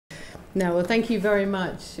No, well, thank you very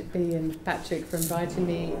much, Bea and Patrick, for inviting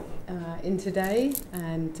me in today,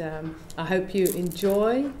 and I hope you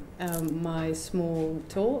enjoy my small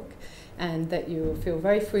talk, and that you feel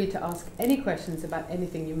very free to ask any questions about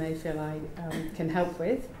anything you may feel I can help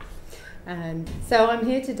with. And so I'm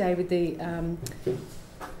here today with the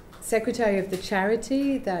secretary of the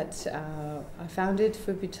charity that I founded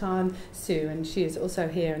for Bhutan, Sue, and she is also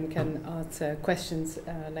here and can answer questions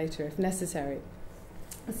later if necessary.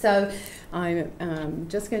 So I'm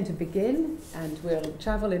just going to begin, and we'll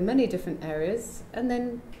travel in many different areas, and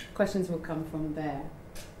then questions will come from there.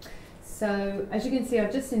 So as you can see,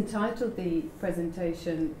 I've just entitled the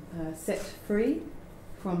presentation Set Free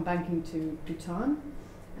from Banking to Bhutan,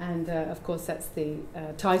 and of course that's the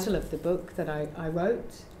title of the book that I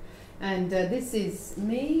wrote. And this is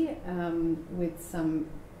me with some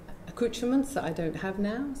accoutrements that I don't have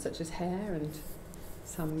now, such as hair and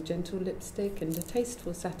some gentle lipstick and a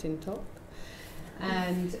tasteful satin top.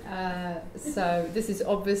 And so this is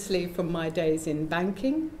obviously from my days in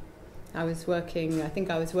banking. I think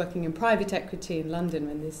I was working in private equity in London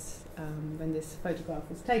when this photograph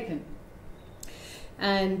was taken.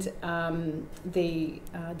 And the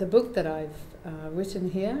book that I've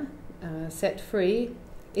written here, Set Free,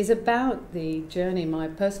 is about the journey, my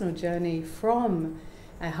personal journey from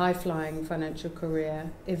a high-flying financial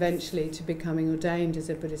career, eventually to becoming ordained as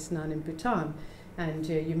a Buddhist nun in Bhutan. And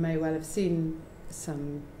you may well have seen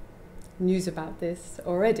some news about this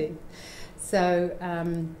already. So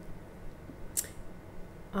I'm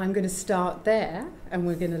going to start there, and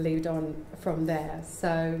we're going to lead on from there.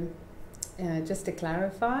 So just to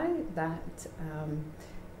clarify that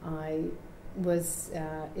I was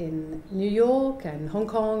in New York and Hong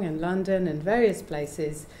Kong and London and various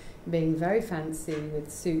places, being very fancy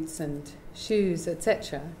with suits and shoes,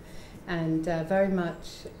 etc., and very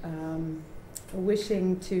much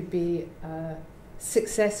wishing to be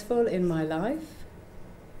successful in my life,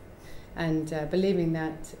 and believing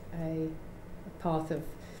that a path of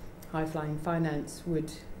high-flying finance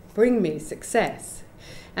would bring me success.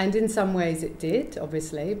 And in some ways it did,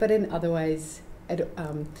 obviously, but in other ways it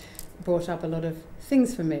brought up a lot of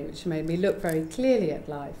things for me, which made me look very clearly at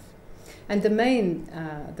life. And the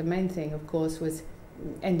main thing, of course, was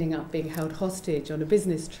ending up being held hostage on a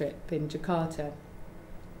business trip in Jakarta,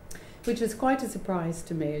 which was quite a surprise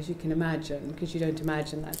to me, as you can imagine, because you don't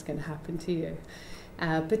imagine that's going to happen to you.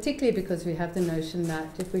 Particularly because we have the notion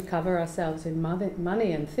that if we cover ourselves in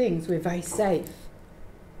money and things, we're very safe.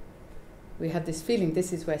 We have this feeling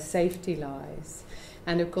this is where safety lies.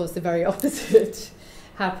 And of course, the very opposite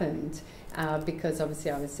happened. Because obviously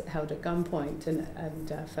I was held at gunpoint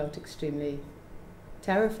and felt extremely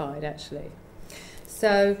terrified, actually.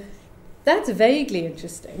 So that's vaguely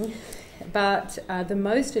interesting, but the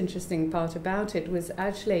most interesting part about it was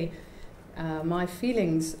actually my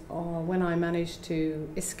feelings when I managed to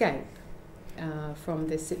escape from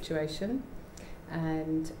this situation.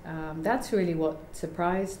 And that's really what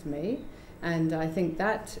surprised me. And I think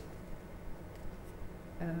that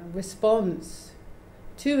response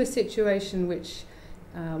to a situation which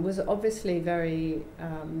was obviously very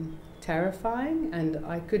terrifying, and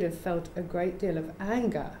I could have felt a great deal of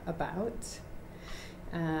anger about,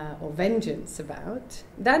 or vengeance about.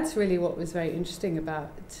 That's really what was very interesting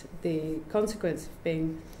about the consequence of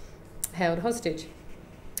being held hostage.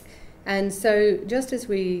 And so just as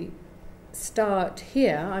we start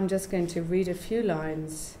here, I'm just going to read a few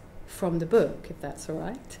lines from the book, if that's all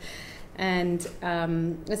right. And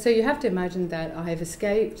so you have to imagine that I have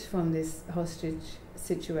escaped from this hostage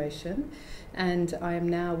situation, and I am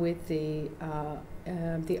now with the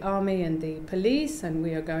army and the police, and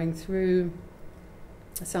we are going through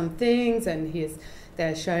some things, and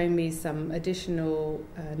they're showing me some additional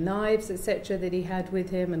knives, etc., that he had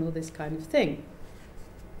with him, and all this kind of thing.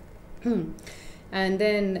 And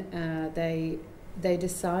then they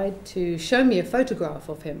decide to show me a photograph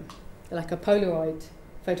of him, like a Polaroid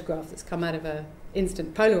photograph that's come out of an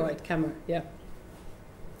instant Polaroid camera, yeah.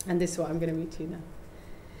 And this is what I'm going to read to you now.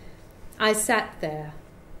 I sat there,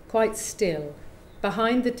 quite still,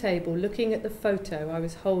 behind the table, looking at the photo I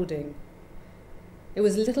was holding. It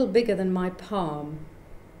was a little bigger than my palm.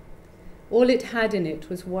 All it had in it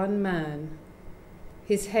was one man,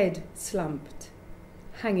 his head slumped,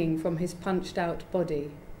 hanging from his punched-out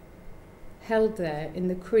body, held there in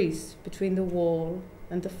the crease between the wall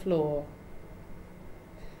and the floor.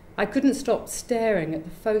 I couldn't stop staring at the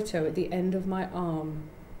photo at the end of my arm.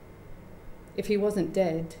 If he wasn't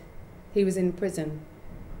dead, he was in prison.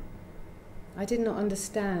 I did not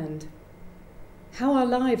understand how our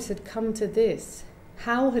lives had come to this.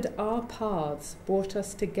 How had our paths brought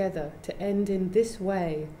us together to end in this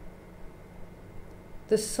way?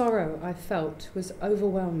 The sorrow I felt was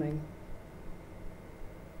overwhelming.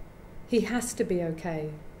 He has to be okay,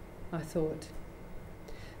 I thought.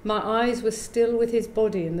 My eyes were still with his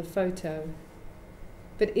body in the photo,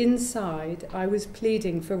 but inside I was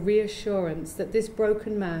pleading for reassurance that this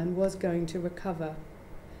broken man was going to recover,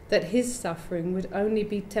 that his suffering would only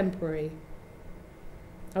be temporary.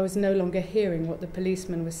 I was no longer hearing what the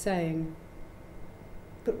policeman was saying.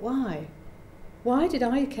 But why? Why did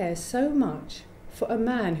I care so much for a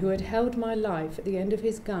man who had held my life at the end of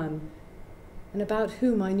his gun and about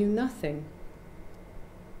whom I knew nothing?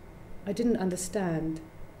 I didn't understand,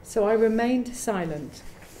 so I remained silent.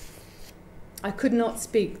 I could not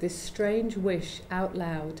speak this strange wish out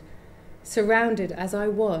loud, surrounded as I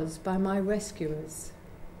was by my rescuers.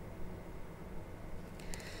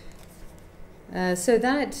 So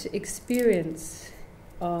that experience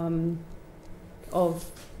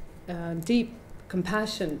of deep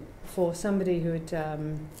compassion for somebody who had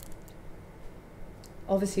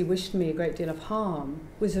obviously wished me a great deal of harm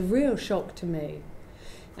was a real shock to me.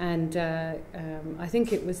 And I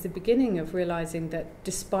think it was the beginning of realizing that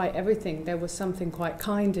despite everything, there was something quite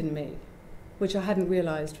kind in me, which I hadn't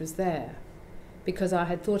realized was there, because I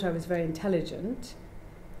had thought I was very intelligent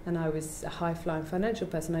and I was a high-flying financial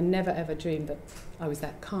person. I never ever dreamed that I was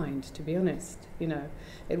that kind, to be honest. You know,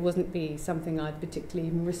 it wasn't be something I'd particularly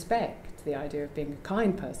even respect. The idea of being a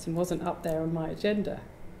kind person wasn't up there on my agenda.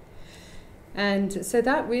 And so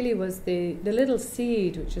that really was the little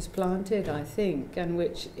seed which was planted, I think, and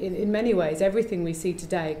which in many ways everything we see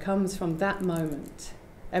today comes from that moment.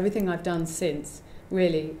 Everything I've done since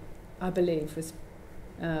really, I believe, was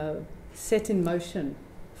set in motion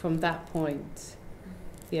from that point.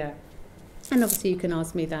 Yeah. And obviously you can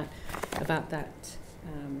ask me about that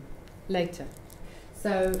later.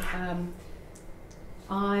 So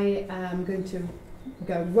I am going to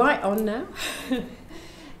go right on now.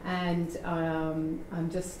 And I'm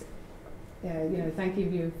just,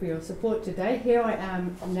 thanking you for your support today. Here I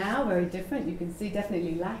am now, very different. You can see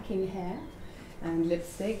definitely lacking hair and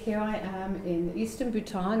lipstick. Here I am in eastern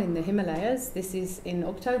Bhutan in the Himalayas. This is in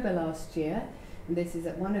October last year. And this is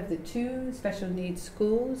at one of the 2 special needs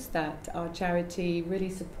schools that our charity really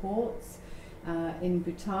supports in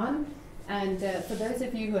Bhutan. And for those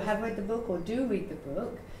of you who have read the book or do read the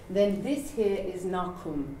book, then this here is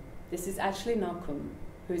Nakum. This is actually Nakum,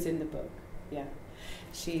 who's in the book. Yeah,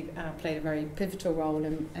 she played a very pivotal role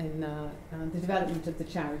in the development of the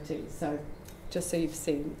charity. So, just so you've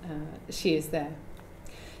seen, she is there.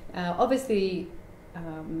 Obviously,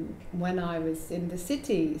 when I was in the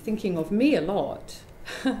city, thinking of me a lot,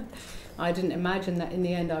 I didn't imagine that in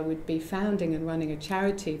the end I would be founding and running a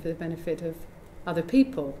charity for the benefit of other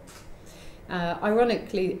people.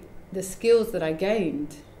 Ironically, the skills that I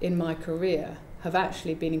gained in my career have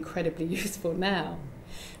actually been incredibly useful now,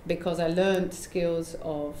 because I learned skills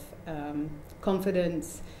of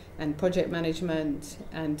confidence and project management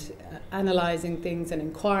and analysing things and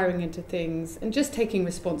inquiring into things and just taking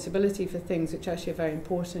responsibility for things, which actually are very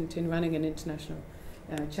important in running an international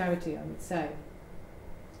charity, I would say.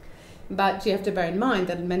 But you have to bear in mind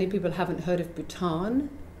that many people haven't heard of Bhutan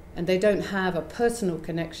and they don't have a personal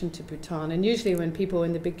connection to Bhutan. And usually when people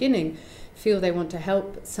in the beginning feel they want to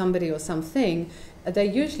help somebody or something, they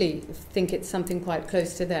usually think it's something quite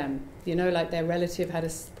close to them, like their relative had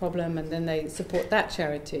a problem and then they support that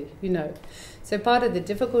charity, So part of the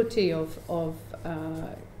difficulty of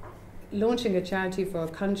launching a charity for a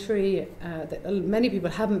country that many people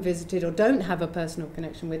haven't visited or don't have a personal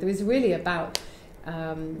connection with is really about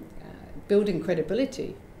building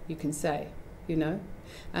credibility, you can say,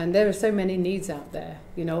 And there are so many needs out there,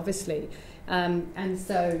 obviously. And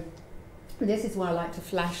so this is why I like to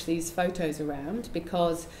flash these photos around,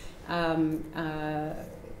 because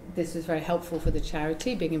this was very helpful for the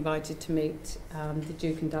charity, being invited to meet the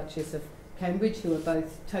Duke and Duchess of Cambridge, who were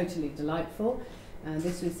both totally delightful.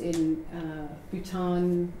 This was in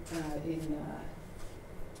Bhutan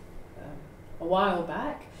a while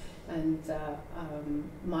back, and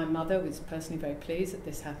my mother was personally very pleased that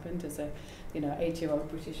this happened as a 8-year-old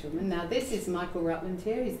British woman. Now this is Michael Rutland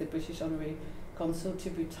here. He's the British Honorary Consul to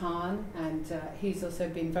Bhutan, and he's also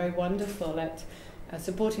been very wonderful at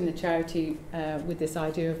supporting the charity with this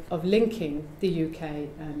idea of linking the UK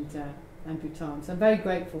and Bhutan. So I'm very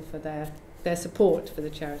grateful for their support for the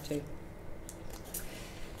charity.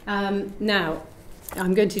 Now,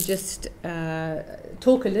 I'm going to just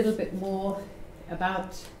talk a little bit more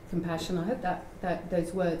about compassion. I hope that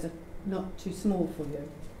those words are not too small for you.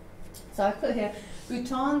 So I put here,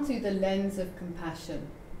 Bhutan through the lens of compassion.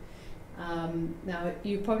 Now,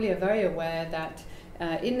 you probably are very aware that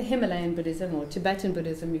in Himalayan Buddhism, or Tibetan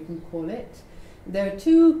Buddhism you can call it, there are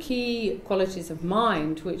two key qualities of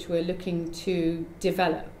mind which we're looking to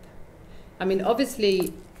develop. I mean,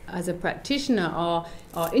 obviously, as a practitioner,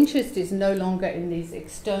 our interest is no longer in these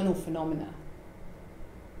external phenomena.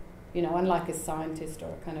 You know, unlike a scientist or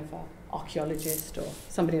a kind of a archaeologist or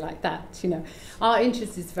somebody like that, you know. Our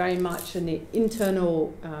interest is very much in the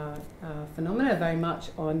internal phenomena, very much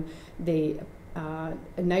on the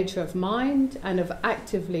nature of mind and of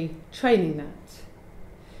actively training that.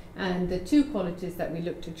 And the two qualities that we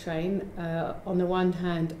look to train, on the one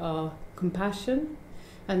hand, are compassion,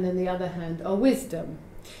 and then the other hand are wisdom.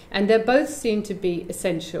 And they both seem to be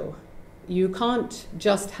essential. You can't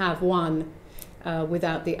just have one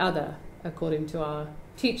without the other, according to our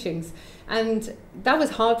teachings. And that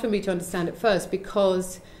was hard for me to understand at first,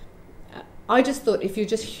 because I just thought, if you're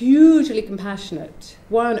just hugely compassionate,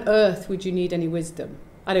 why on earth would you need any wisdom?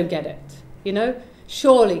 I don't get it. You know,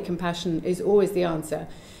 surely compassion is always the answer.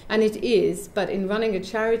 And it is, but in running a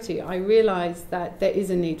charity, I realized that there is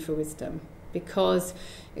a need for wisdom, because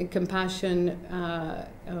in compassion,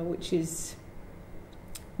 which is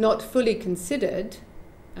not fully considered,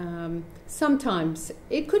 sometimes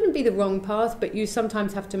it couldn't be the wrong path, but you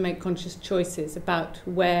sometimes have to make conscious choices about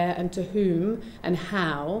where and to whom and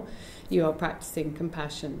how you are practicing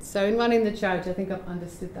compassion. So in running the charity, I think I've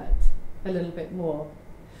understood that a little bit more.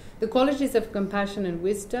 The qualities of compassion and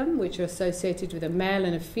wisdom, which are associated with a male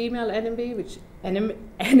and a female energy, which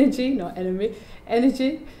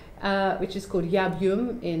which is called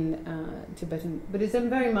Yabyum in Tibetan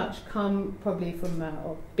Buddhism, very much come probably from,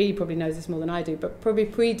 or B probably knows this more than I do, but probably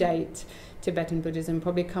predate Tibetan Buddhism,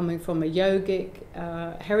 probably coming from a yogic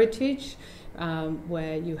heritage,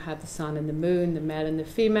 where you have the sun and the moon, the male and the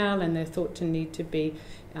female, and they're thought to need to be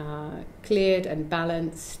cleared and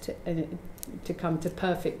balanced to come to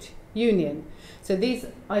perfect union. So these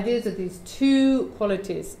ideas of these two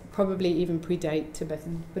qualities probably even predate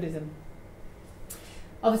Tibetan Buddhism.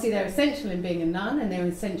 Obviously, they're essential in being a nun, and they're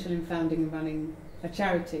essential in founding and running a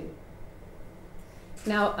charity.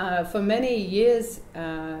 Now, for many years,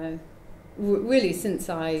 really since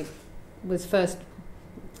I was first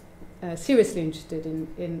seriously interested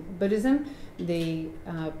in Buddhism, the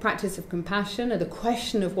practice of compassion, or the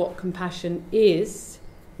question of what compassion is,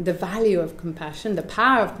 the value of compassion, the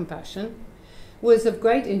power of compassion, was of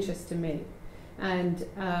great interest to me. And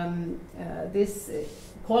this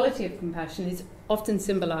quality of compassion is often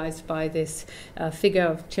symbolized by this figure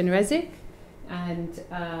of Chenrezig and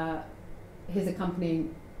his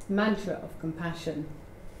accompanying mantra of compassion.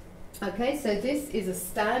 Okay, so this is a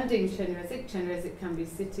standing Chenrezig. Chenrezig can be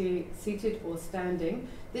seated or standing.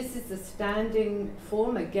 This is the standing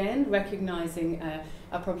form, again, recognizing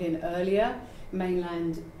probably an earlier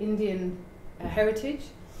mainland Indian heritage.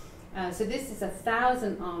 So this is a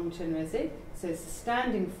 1,000-armed Chenrezig, so it's a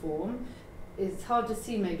standing form. It's hard to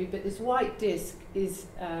see maybe, but this white disc is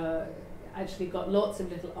actually got lots of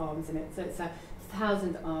little arms in it, so it's a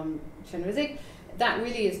 1,000-arm Chenrezig. That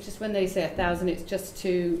really is just, when they say 1,000, it's just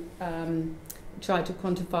to try to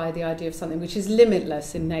quantify the idea of something which is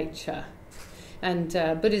limitless in nature. And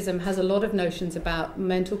Buddhism has a lot of notions about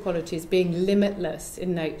mental qualities being limitless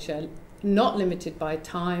in nature, not limited by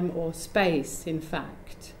time or space, in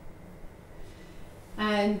fact.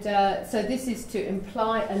 And so this is to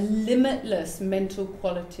imply a limitless mental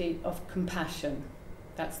quality of compassion.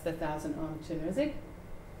 That's the 1,000-armed Chenrezig.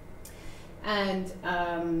 And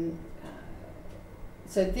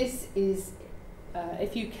so this is,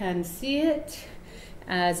 if you can see it,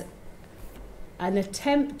 as an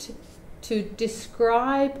attempt to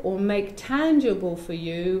describe or make tangible for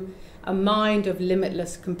you a mind of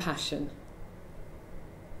limitless compassion.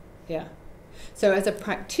 Yeah. So as a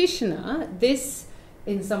practitioner, this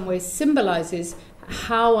in some ways symbolizes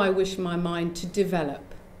how I wish my mind to develop.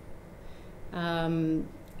 That's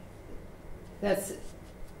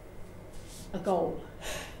a goal,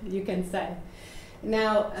 you can say.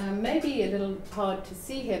 Now, maybe a little hard to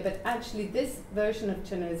see here, but actually this version of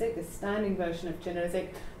Chenrezig, the standing version of Chenrezig,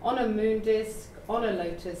 on a moon disc, on a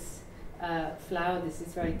lotus flower, this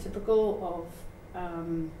is very typical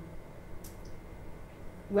of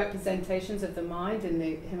representations of the mind in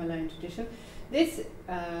the Himalayan tradition. This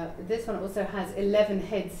one also has 11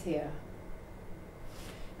 heads here.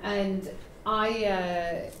 And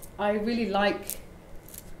I really like.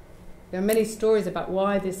 There are many stories about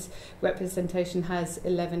why this representation has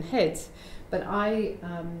 11 heads, but I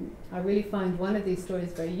really find one of these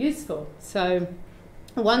stories very useful. So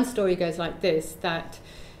one story goes like this, that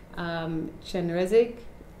Chenrezig,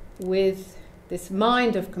 with this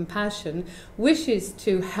mind of compassion, wishes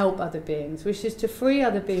to help other beings, wishes to free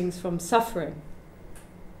other beings from suffering.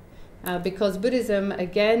 because Buddhism,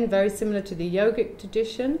 again, very similar to the yogic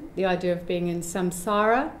tradition, the idea of being in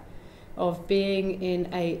samsara, of being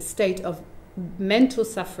in a state of mental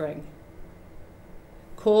suffering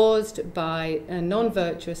caused by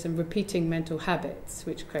non-virtuous and repeating mental habits,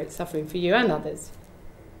 which create suffering for you and others.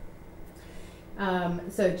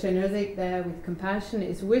 So Chenrezig there with compassion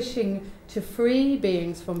is wishing to free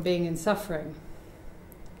beings from being in suffering.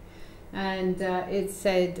 And it's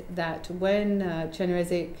said that when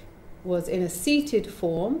Chenrezig was in a seated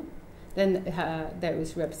form, then that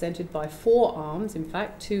was represented by 4 arms, in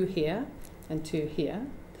fact, 2 here and 2 here,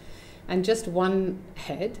 and just 1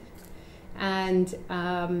 head. And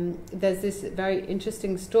there's this very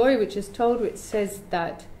interesting story which is told, which says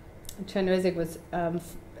that Chenrezig was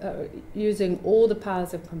using all the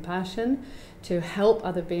powers of compassion to help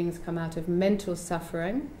other beings come out of mental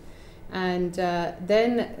suffering. And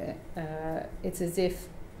then it's as if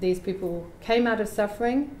these people came out of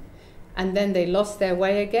suffering and then they lost their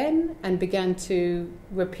way again and began to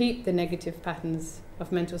repeat the negative patterns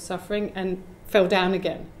of mental suffering and fell down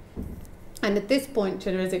again. And at this point,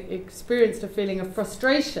 Chenrezig experienced a feeling of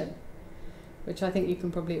frustration, which I think you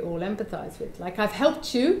can probably all empathize with. Like, I've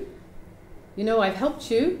helped you, I've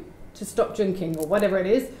helped you to stop drinking or whatever it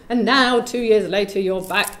is, and now 2 years later you're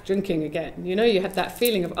back drinking again. You have that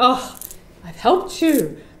feeling of, oh, I've helped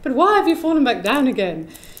you, but why have you fallen back down again?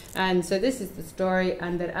 And so this is the story,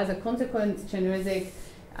 and that as a consequence, Chenrezig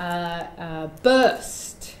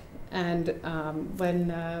burst, and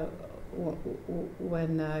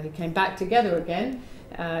when he came back together again,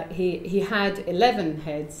 he had 11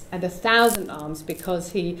 heads and 1,000 arms,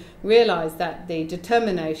 because he realized that the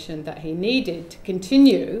determination that he needed to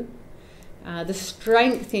continue, the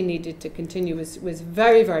strength he needed to continue was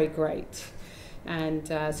very, very great. And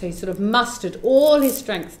so he sort of mustered all his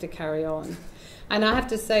strength to carry on. And I have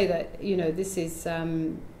to say that, this is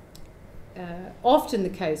often the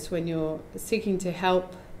case when you're seeking to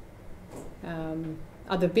help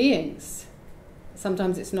other beings.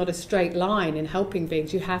 Sometimes it's not a straight line in helping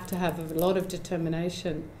beings. You have to have a lot of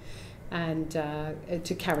determination and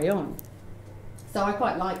to carry on. So I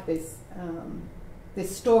quite like this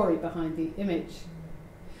this story behind the image.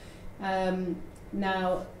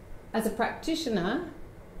 Now, as a practitioner,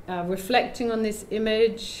 reflecting on this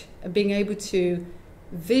image, being able to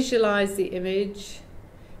visualize the image,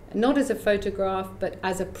 not as a photograph, but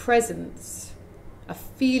as a presence, a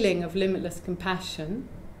feeling of limitless compassion,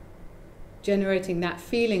 generating that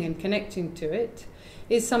feeling and connecting to it,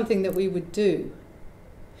 is something that we would do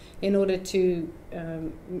in order to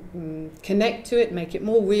connect to it, make it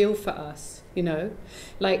more real for us,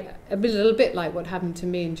 like a little bit like what happened to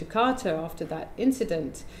me in Jakarta after that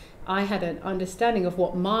incident. I had an understanding of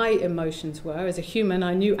what my emotions were. As a human,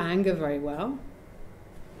 I knew anger very well,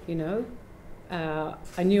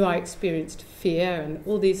 I knew I experienced fear and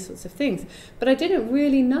all these sorts of things, but I didn't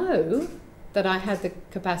really know that I had the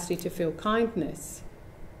capacity to feel kindness.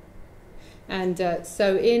 And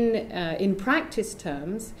so in practice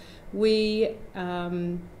terms, we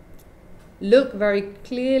look very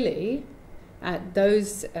clearly at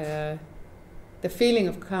those, the feeling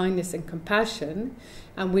of kindness and compassion,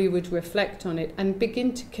 and we would reflect on it and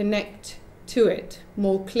begin to connect to it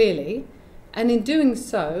more clearly. And in doing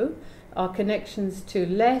so, our connections to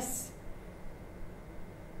less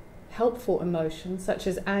helpful emotions, such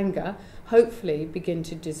as anger, hopefully begin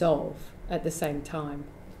to dissolve at the same time.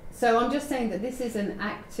 So I'm just saying that this is an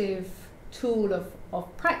active tool of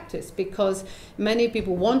practice, because many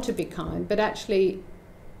people want to be kind, but actually,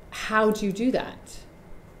 how do you do that?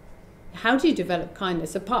 How do you develop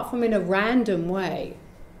kindness, apart from in a random way,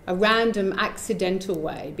 a random accidental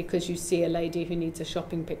way, because you see a lady who needs a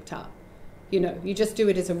shopping picked up? You just do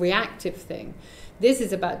it as a reactive thing. This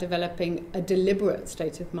is about developing a deliberate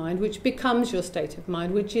state of mind, which becomes your state of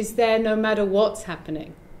mind, which is there no matter what's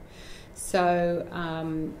happening. So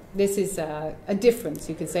this is a difference,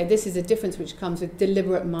 you could say. This is a difference which comes with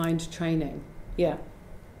deliberate mind training. Yeah.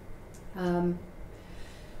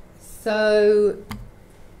 So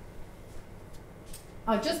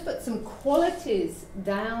I've just put some qualities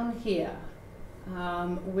down here,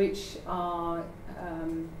 which are,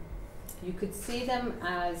 you could see them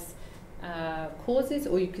as causes,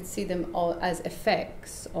 or you could see them as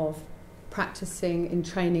effects of practicing in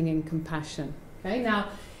training in compassion. Okay, now,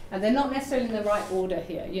 and they're not necessarily in the right order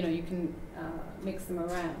here. You can mix them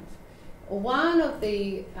around. One of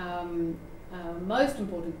the most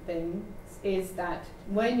important things is that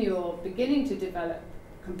when you're beginning to develop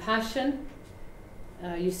compassion,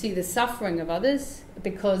 you see the suffering of others,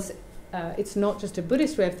 because it's not just a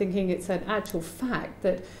Buddhist way of thinking, it's an actual fact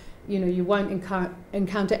that you won't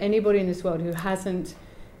encounter anybody in this world who hasn't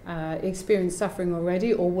experienced suffering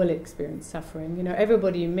already or will experience suffering. You know,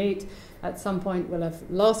 everybody you meet at some point will have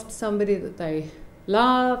lost somebody that they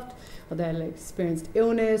loved, or they'll have experienced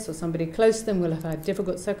illness, or somebody close to them will have had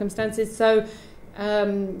difficult circumstances. So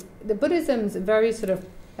the Buddhism's very sort of,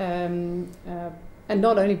 and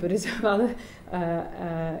not only Buddhism, other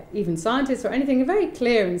even scientists or anything, are very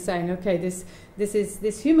clear in saying, okay,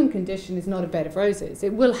 this human condition is not a bed of roses.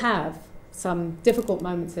 It will have some difficult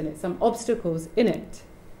moments in it, some obstacles in it.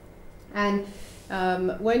 And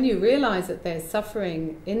when you realize that there's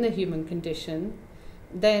suffering in the human condition,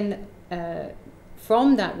 then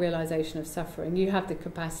from that realization of suffering, you have the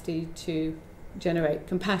capacity to generate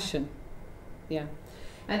compassion. Yeah.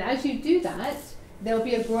 And as you do that, there'll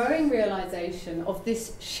be a growing realization of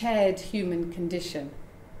this shared human condition,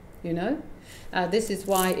 you know? This is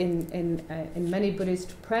why in many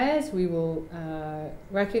Buddhist prayers we will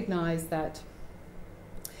recognize that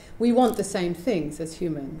we want the same things as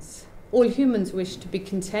humans. All humans wish to be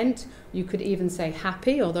content. You could even say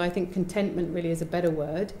happy, although I think contentment really is a better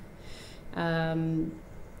word.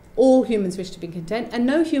 All humans wish to be content, and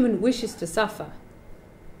no human wishes to suffer.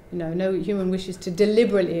 You know, no human wishes to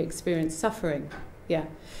deliberately experience suffering. Yeah.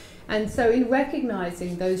 And so in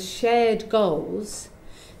recognizing those shared goals,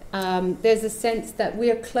 there's a sense that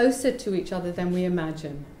we are closer to each other than we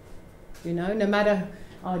imagine. You know, no matter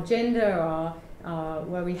our gender,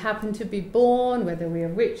 where we happen to be born, whether we are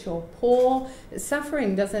rich or poor,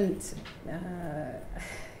 suffering doesn't,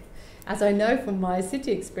 as I know from my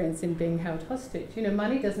city experience in being held hostage, you know,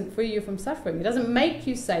 money doesn't free you from suffering. It doesn't make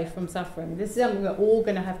you safe from suffering. This is something we're all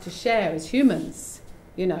going to have to share as humans,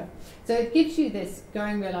 you know. So it gives you this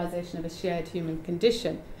growing realization of a shared human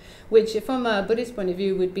condition, which from a Buddhist point of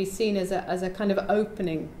view would be seen as a kind of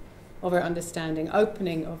opening of our understanding,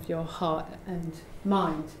 opening of your heart and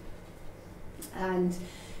mind. And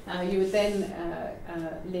you would then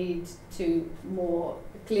lead to more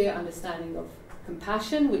clear understanding of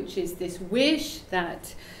compassion, which is this wish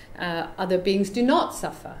that other beings do not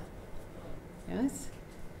suffer. Yes?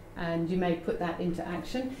 And you may put that into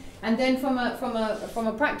action. And then from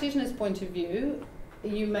a practitioner's point of view,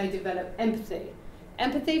 you may develop empathy.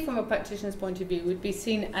 Empathy from a practitioner's point of view would be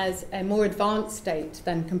seen as a more advanced state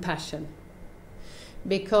than compassion.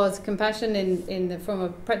 Because compassion from a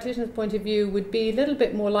practitioner's point of view would be a little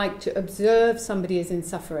bit more like to observe somebody is in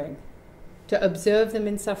suffering, to observe them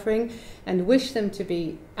in suffering and wish them to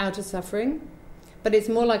be out of suffering, but it's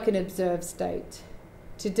more like an observed state.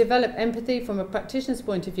 To develop empathy from a practitioner's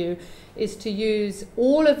point of view is to use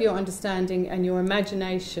all of your understanding and your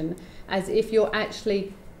imagination as if you're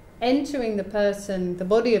actually entering the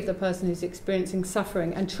body of the person who's experiencing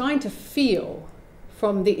suffering and trying to feel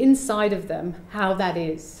from the inside of them how that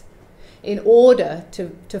is, in order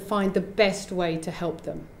to find the best way to help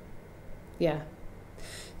them. Yeah.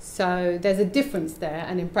 So there's a difference there,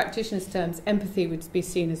 and in practitioners' terms, empathy would be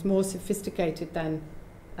seen as more sophisticated than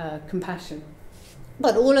compassion.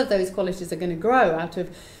 But all of those qualities are going to grow out of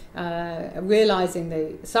realizing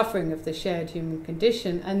the suffering of the shared human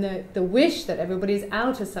condition and the wish that everybody is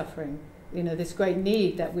out of suffering. You know, this great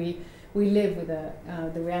need that we live with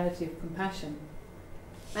the reality of compassion.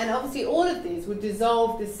 And obviously all of these would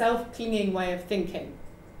dissolve this self-clinging way of thinking.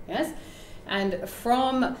 Yes? And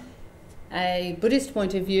from a Buddhist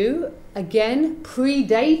point of view, again,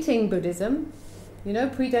 predating Buddhism, you know,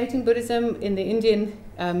 predating Buddhism in the Indian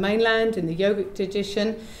mainland, in the yogic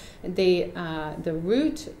tradition, the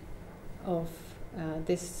root of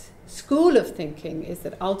this school of thinking is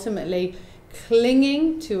that ultimately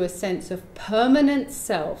clinging to a sense of permanent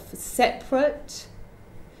self, separate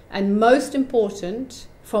and most important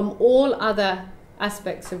from all other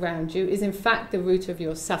aspects around you, is in fact the root of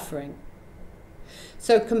your suffering.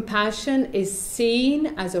 So compassion is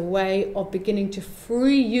seen as a way of beginning to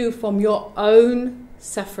free you from your own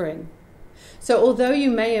suffering. So although you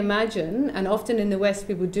may imagine, and often in the West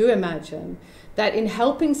people do imagine, that in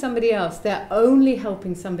helping somebody else, they're only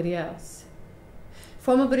helping somebody else.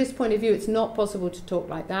 From a Buddhist point of view, it's not possible to talk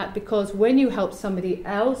like that, because when you help somebody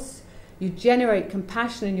else, you generate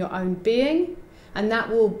compassion in your own being, and that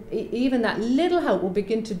will, even that little help will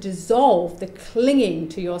begin to dissolve the clinging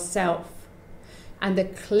to yourself. And the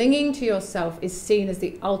clinging to yourself is seen as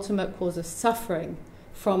the ultimate cause of suffering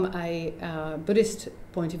from a Buddhist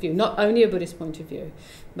point of view. Not only a Buddhist point of view,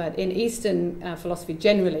 but in Eastern philosophy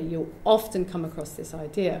generally, you'll often come across this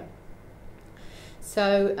idea.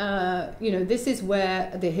 So, you know, this is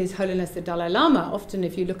where His Holiness the Dalai Lama, often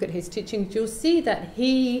if you look at his teachings, you'll see that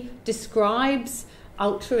he describes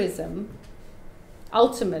altruism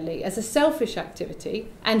ultimately as a selfish activity,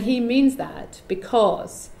 and he means that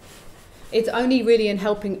because it's only really in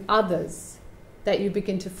helping others that you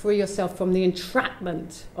begin to free yourself from the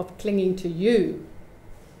entrapment of clinging to you.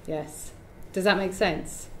 Yes. Does that make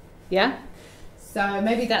sense? Yeah? So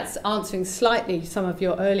maybe that's answering slightly some of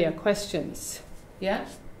your earlier questions. Yeah?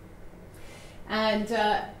 And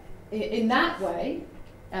in that way,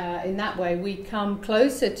 we come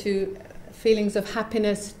closer to feelings of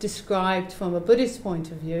happiness described from a Buddhist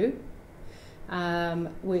point of view,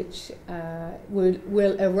 which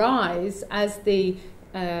will arise as the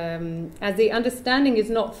understanding is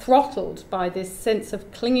not throttled by this sense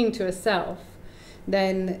of clinging to a self.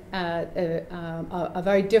 Then a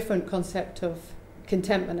very different concept of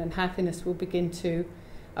contentment and happiness will begin to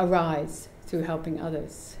arise through helping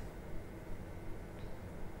others.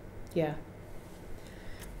 Yeah.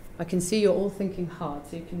 I can see you're all thinking hard,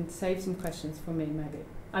 so you can save some questions for me maybe.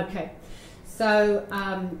 Okay. So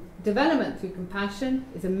development through compassion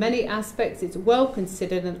is in many aspects, it's well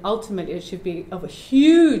considered, and ultimately it should be of a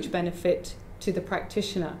huge benefit to the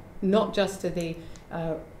practitioner, not just to the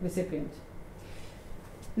recipient.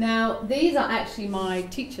 Now, these are actually my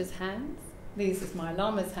teacher's hands. This is my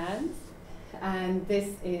Lama's hands. And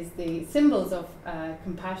this is the symbols of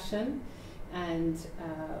compassion and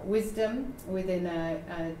wisdom within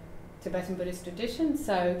a Tibetan Buddhist tradition.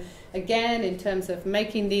 So again, in terms of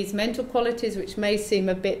making these mental qualities, which may seem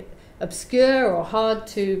a bit obscure or hard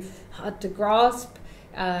to grasp,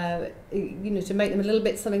 to make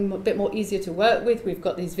them something a bit more easier to work with, we've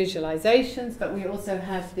got these visualizations, but we also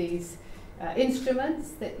have these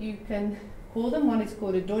instruments that you can call them. One is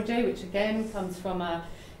called a doje, which again comes from a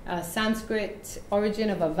Sanskrit origin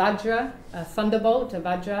of a vajra, a thunderbolt, a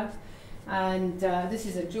vajra. And this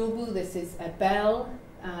is a julbu, this is a bell.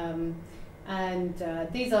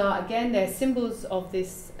 These are, again, they're symbols of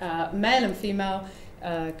this male and female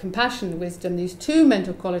compassion, wisdom, these two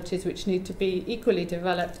mental qualities which need to be equally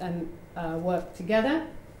developed and work together.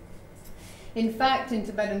 In fact, in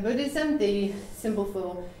Tibetan Buddhism, the symbol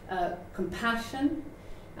for compassion,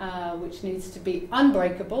 which needs to be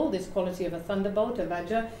unbreakable, this quality of a thunderbolt, a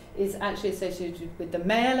vajra, is actually associated with the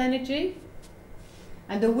male energy.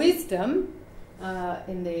 And the wisdom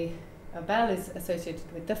in the bell is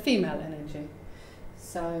associated with the female energy.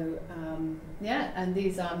 So, and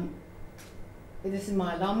this is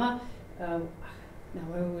my Lama. Now,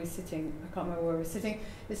 where were we sitting? I can't remember where we were sitting.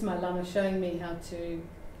 This is my Lama showing me how to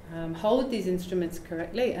hold these instruments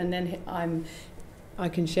correctly, and then I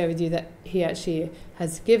can share with you that he actually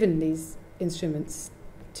has given these instruments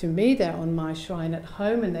to me. They're on my shrine at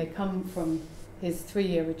home, and they come from his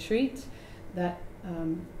 3-year retreat that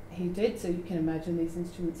he did. So you can imagine these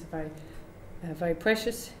instruments are very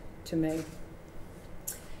precious to me.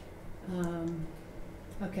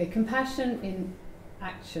 Okay, compassion in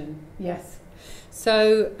action. Yes.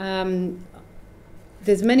 So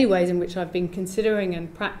there's many ways in which I've been considering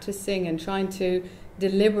and practicing and trying to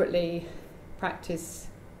deliberately practice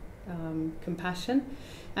compassion.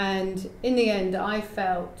 And in the end, I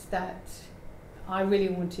felt that I really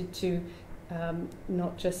wanted to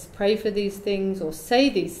not just pray for these things or say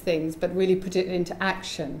these things, but really put it into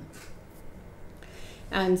action.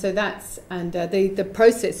 And so the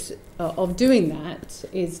process of doing that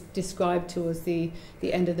is described towards the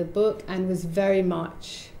end of the book, and was very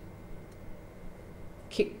much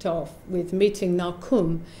kicked off with meeting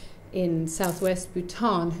Nakum in southwest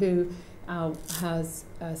Bhutan, who has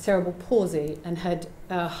cerebral palsy and had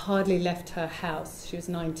hardly left her house. She was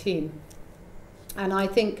 19. And I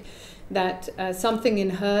think that something in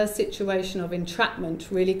her situation of entrapment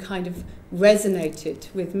really kind of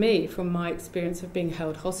resonated with me from my experience of being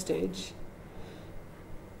held hostage.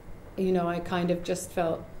 I kind of just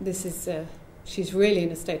felt she's really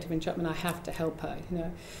in a state of entrapment. I have to help her,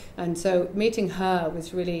 And so meeting her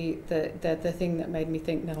was really the thing that made me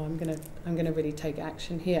think, no, I'm gonna really take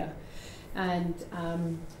action here. And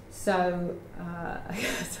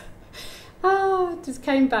just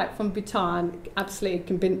came back from Bhutan absolutely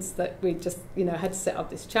convinced that we just had to set up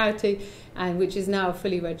this charity, and which is now a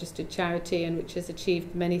fully registered charity, and which has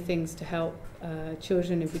achieved many things to help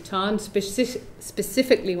children in Bhutan,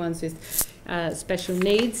 specifically ones with special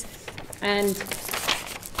needs. And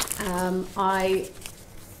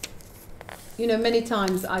many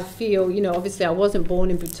times I feel, obviously I wasn't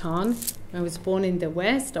born in Bhutan. I was born in the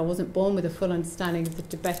West. I wasn't born with a full understanding of the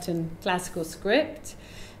Tibetan classical script,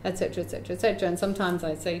 etc., etc., etc. And sometimes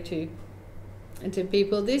I say to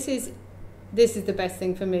people, this is the best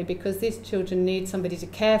thing for me, because these children need somebody to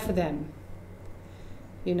care for them,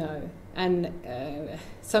 And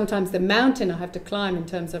sometimes the mountain I have to climb in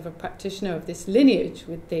terms of a practitioner of this lineage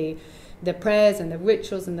with the prayers and the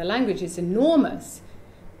rituals and the language is enormous.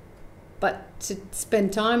 But to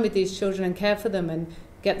spend time with these children and care for them and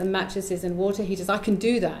get the mattresses and water heaters. I can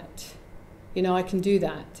do that. You know, I can do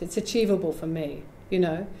that. It's achievable for me, you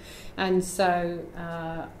know. And so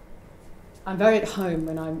I'm very at home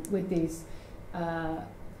when I'm with these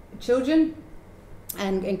children,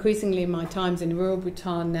 and increasingly my times in rural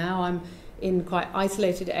Bhutan now, I'm in quite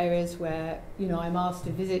isolated areas where, you know, I'm asked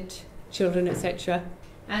to visit children, etc.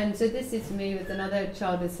 And so this is me with another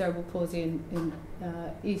child with cerebral palsy in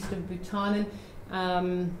east of Bhutan.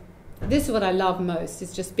 And this is what I love most,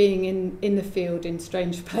 is just being in the field in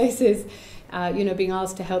strange places, you know, being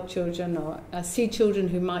asked to help children or see children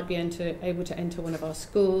who might be able to enter one of our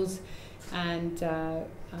schools. And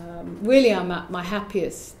really I'm at my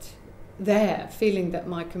happiest there, feeling that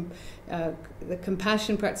the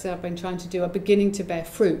compassion practices I've been trying to do are beginning to bear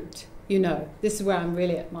fruit. You know, this is where I'm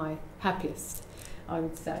really at my happiest, I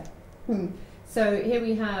would say. So here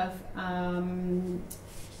we have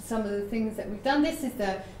some of the things that we've done. This is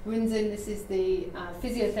the Rinzin, this is the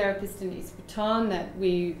physiotherapist in East Bhutan that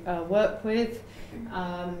we work with.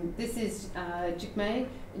 This is Jigme.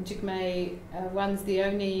 Jigme runs the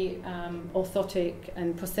only orthotic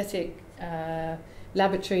and prosthetic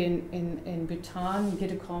laboratory in Bhutan,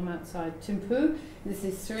 Gidakom outside Thimphu. This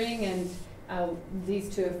is Sring, and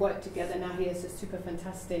these two have worked together. Now he has a super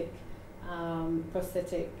fantastic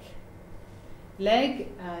prosthetic leg,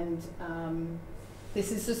 and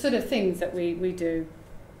this is the sort of things that we do.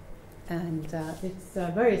 And it's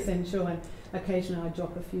very essential, and occasionally I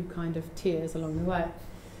drop a few kind of tears along the way.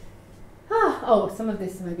 Some of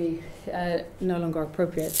this may be no longer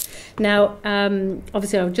appropriate. Now,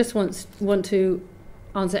 obviously I just want to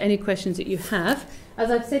answer any questions that you have.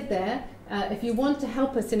 As I've said there, if you want to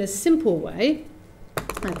help us in a simple way,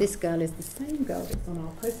 this girl is the same girl that's on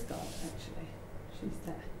our postcard, actually. She's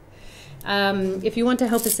there. If you want to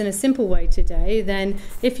help us in a simple way today, then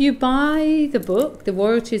if you buy the book, the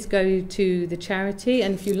royalties go to the charity,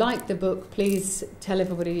 and if you like the book, please tell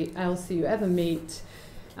everybody else that you ever meet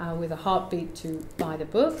with a heartbeat to buy the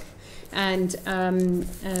book. And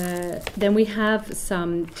then we have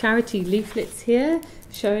some charity leaflets here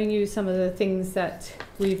showing you some of the things that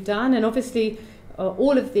we've done, and obviously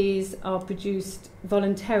all of these are produced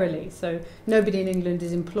voluntarily, so nobody in England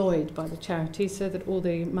is employed by the charity, so that all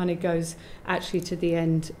the money goes actually to the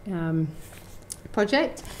end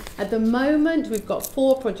project. At the moment we've got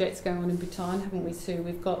 4 projects going on in Bhutan, haven't we, Sue?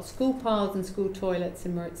 We've got school paths and school toilets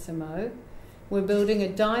in Maritsamo. We're building a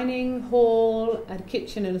dining hall, a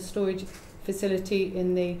kitchen and a storage facility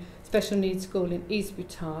in the special needs school in East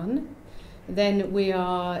Bhutan. Then we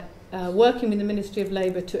are working with the Ministry of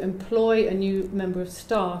Labour to employ a new member of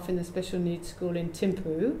staff in the special needs school in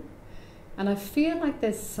Thimphu. And I feel like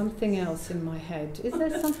there's something else in my head. Is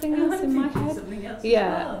there something else in my head? Something else.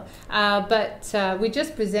 Yeah. But we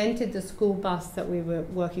just presented the school bus that we were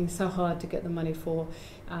working so hard to get the money for.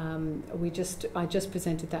 I just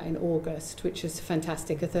presented that in August, which is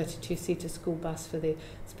fantastic, a 32-seater school bus for the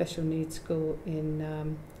special needs school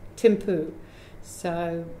in Thimphu.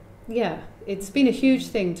 So, yeah, it's been a huge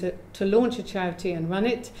thing to launch a charity and run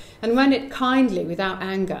it kindly, without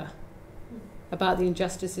anger, about the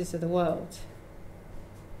injustices of the world.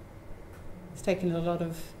 It's taken a lot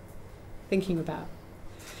of thinking about.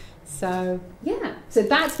 So, yeah, so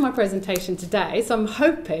that's my presentation today. So I'm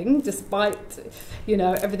hoping, despite, you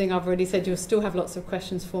know, everything I've already said, you'll still have lots of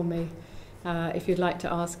questions for me if you'd like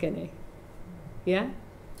to ask any. Yeah?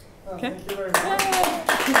 Okay. Thank you very much.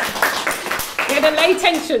 We had a late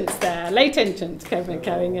entrance there, late entrance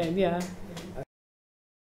going in, yeah.